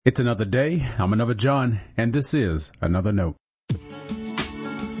It's another day. I'm another John, and this is Another Note.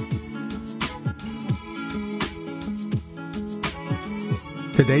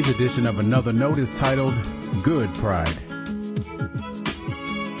 Today's edition of Another Note is titled, Good Pride.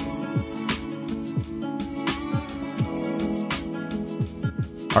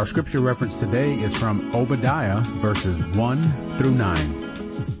 Our scripture reference today is from Obadiah, verses 1 through 9.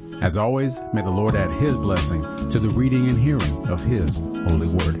 As always, may the Lord add His blessing to the reading and hearing of His holy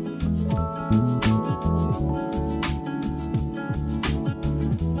word.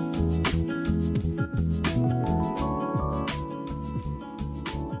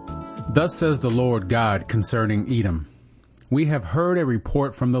 Thus says the Lord God concerning Edom, we have heard a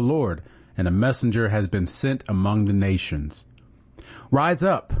report from the Lord, and a messenger has been sent among the nations. Rise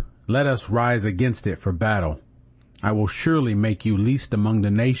up, let us rise against it for battle. I will surely make you least among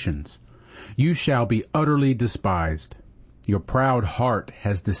the nations. You shall be utterly despised. Your proud heart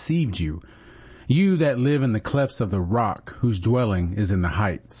has deceived you, you that live in the clefts of the rock, whose dwelling is in the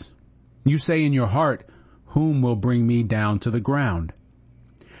heights. You say in your heart, whom will bring me down to the ground?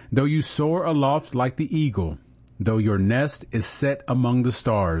 Though you soar aloft like the eagle, though your nest is set among the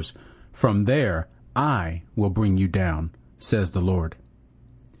stars, from there I will bring you down, says the Lord.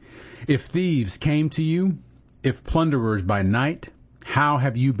 If thieves came to you, if plunderers by night, how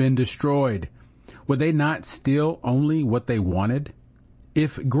have you been destroyed? Would they not steal only what they wanted?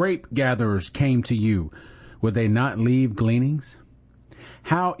 If grape gatherers came to you, would they not leave gleanings?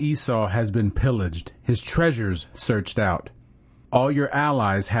 How Esau has been pillaged, his treasures searched out. All your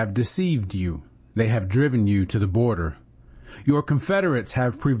allies have deceived you. They have driven you to the border. Your confederates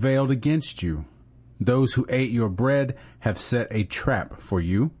have prevailed against you. Those who ate your bread have set a trap for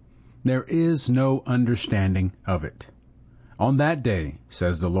you. There is no understanding of it. On that day,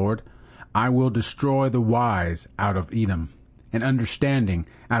 says the Lord, I will destroy the wise out of Edom, and understanding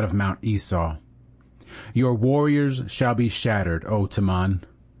out of Mount Esau. Your warriors shall be shattered, O Teman,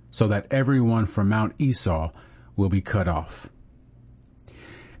 so that everyone from Mount Esau will be cut off.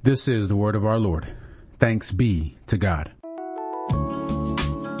 This is the word of our Lord. Thanks be to God.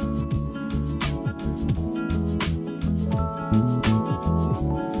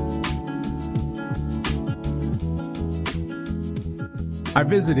 I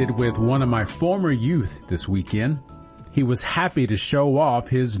visited with one of my former youth this weekend. He was happy to show off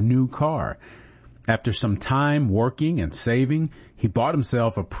his new car. After some time working and saving, he bought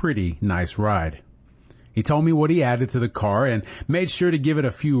himself a pretty nice ride. He told me what he added to the car and made sure to give it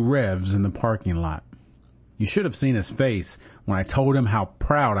a few revs in the parking lot. You should have seen his face when I told him how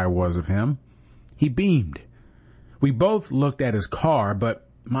proud I was of him. He beamed. We both looked at his car, but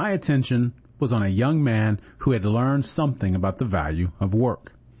my attention was on a young man who had learned something about the value of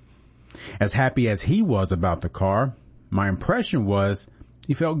work. As happy as he was about the car, my impression was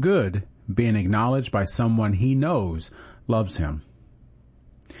he felt good being acknowledged by someone he knows loves him.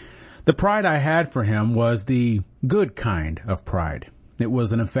 The pride I had for him was the good kind of pride. It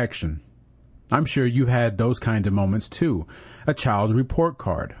was an affection. I'm sure you had those kinds of moments too. A child's report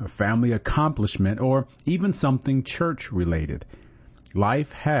card, a family accomplishment, or even something church-related.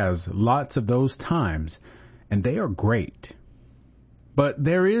 Life has lots of those times, and they are great. But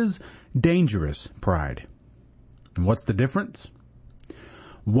there is dangerous pride. And what's the difference?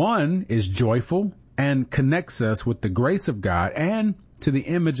 One is joyful and connects us with the grace of God and to the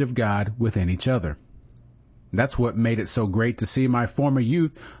image of God within each other. That's what made it so great to see my former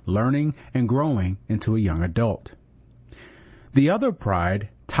youth learning and growing into a young adult. The other pride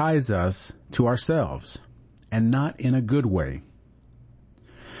ties us to ourselves, and not in a good way.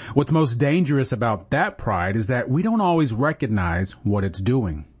 What's most dangerous about that pride is that we don't always recognize what it's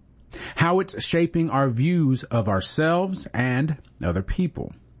doing, how it's shaping our views of ourselves and other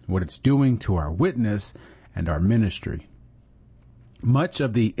people, what it's doing to our witness and our ministry. Much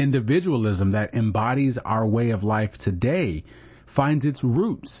of the individualism that embodies our way of life today finds its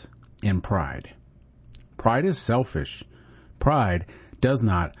roots in pride. Pride is selfish. Pride does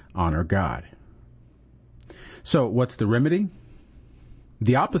not honor God. So what's the remedy?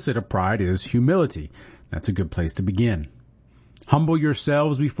 The opposite of pride is humility. That's a good place to begin. Humble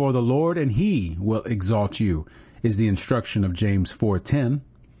yourselves before the Lord, and He will exalt you, is the instruction of James 4:10.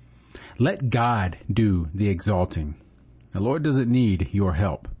 Let God do the exalting. The Lord doesn't need your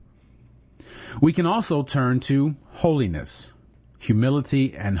help. We can also turn to holiness.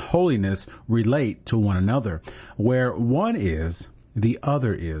 Humility and holiness relate to one another. Where one is, the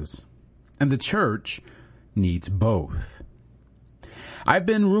other is. And the church needs both. I've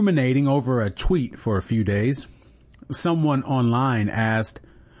been ruminating over a tweet for a few days. Someone online asked,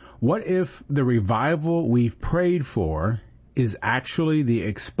 what if the revival we've prayed for is actually the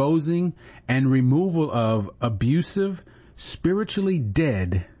exposing and removal of abusive, spiritually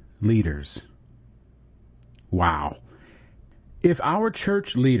dead leaders. Wow. If our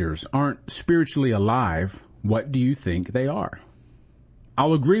church leaders aren't spiritually alive, what do you think they are?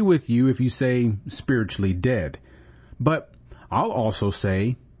 I'll agree with you if you say spiritually dead, but I'll also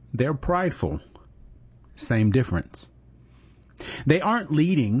say they're prideful. Same difference. They aren't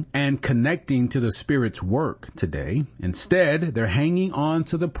leading and connecting to the Spirit's work today. Instead, they're hanging on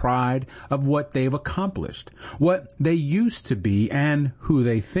to the pride of what they've accomplished, what they used to be, and who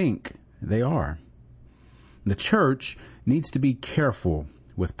they think they are. The church needs to be careful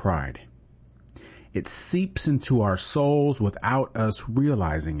with pride. It seeps into our souls without us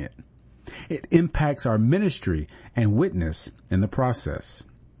realizing it. It impacts our ministry and witness in the process.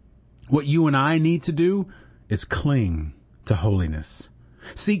 What you and I need to do is cling to holiness.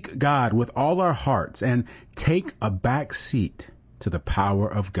 Seek God with all our hearts and take a back seat to the power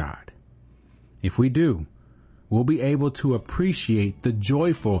of God. If we do, we'll be able to appreciate the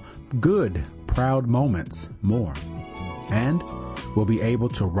joyful, good, proud moments more. And we'll be able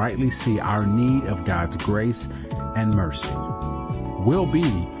to rightly see our need of God's grace and mercy. We'll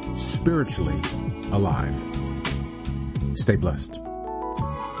be spiritually alive. Stay blessed.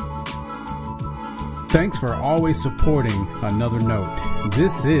 Thanks for always supporting Another Note.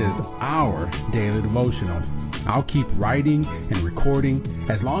 This is our daily devotional. I'll keep writing and recording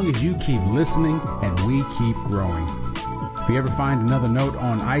as long as you keep listening and we keep growing. If you ever find Another Note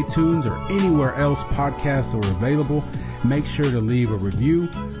on iTunes or anywhere else podcasts are available, make sure to leave a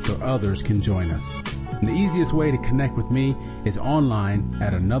review so others can join us. And the easiest way to connect with me is online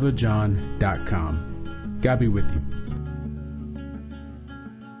at anotherjohn.com. God be with you.